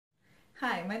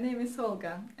Hi, my name is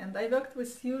Olga and I worked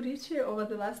with Sue Ritchie over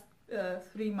the last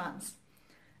 3 months.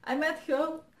 I met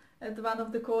her at one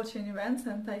of the coaching events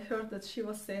and I heard that she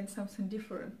was saying something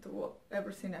different to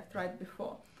everything I've tried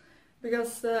before.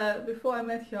 Because before I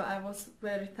met her I was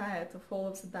very tired of all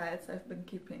of the diets I've been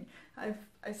keeping.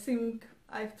 I think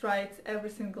I've tried every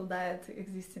single diet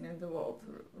existing in the world,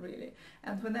 really.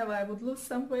 And whenever I would lose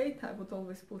some weight, I would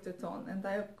always put it on. And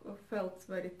I felt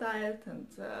very tired and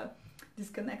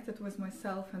disconnected with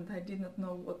myself, and I did not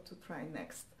know what to try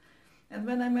next. And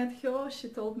when I met her, she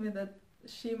told me that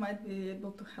she might be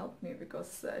able to help me,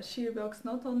 because she works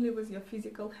not only with your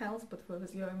physical health, but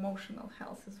with your emotional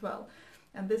health as well.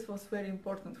 And this was very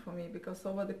important for me, because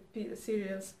over the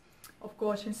series of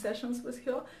coaching sessions with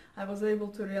her, I was able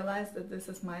to realize that this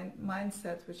is my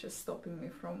mindset which is stopping me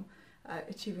from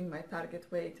achieving my target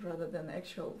weight rather than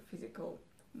actual physical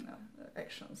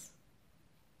actions.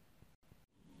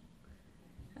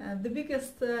 The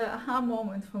biggest aha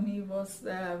moment for me was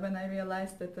when I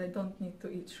realized that I don't need to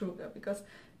eat sugar, because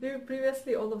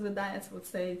previously all of the diets would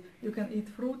say you can eat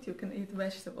fruit, you can eat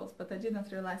vegetables, but I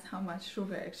didn't realize how much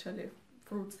sugar actually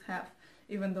fruits have,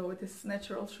 even though it is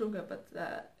natural sugar. But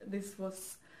this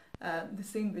was the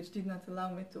thing which did not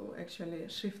allow me to actually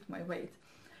shift my weight.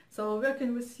 So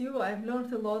working with you, I've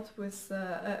learned a lot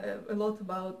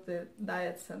about the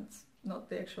diets, and not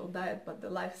the actual diet, but the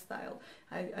lifestyle.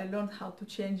 I learned how to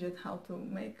change it, how to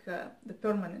make the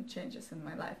permanent changes in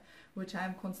my life, which I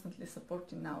am constantly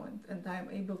supporting now, and I am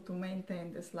able to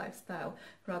maintain this lifestyle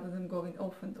rather than going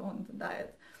off and on the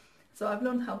diet. So I've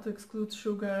learned how to exclude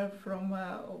sugar from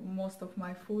most of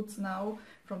my foods now.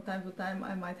 From time to time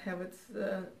I might have it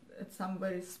at some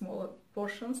very small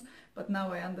portions, but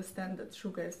now I understand that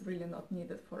sugar is really not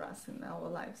needed for us in our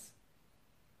lives.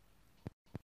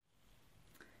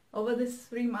 Over these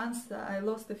 3 months I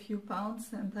lost a few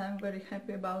pounds, and I'm very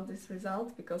happy about this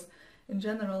result, because in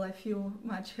general I feel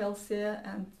much healthier,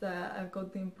 and I've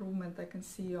got the improvement I can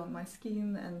see on my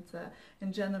skin, and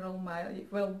in general my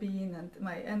well-being and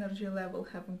my energy level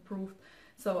have improved.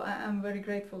 So I'm very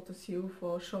grateful to Sue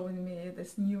for showing me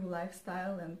this new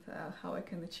lifestyle and how I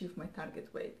can achieve my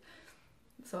target weight.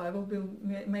 So I will be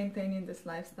maintaining this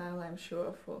lifestyle, I'm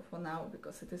sure, for now,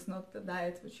 because it is not the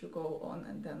diet which you go on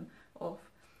and then off.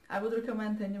 I would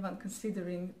recommend anyone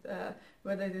considering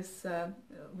whether it is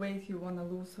weight you want to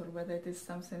lose, or whether it is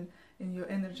something in your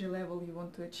energy level you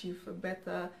want to achieve a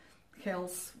better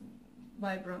health,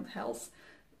 vibrant health.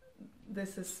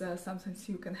 This is something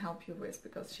Sue can help you with,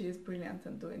 because she is brilliant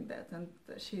in doing that, and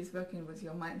she is working with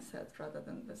your mindset rather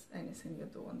than with anything you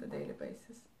do on the daily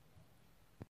basis.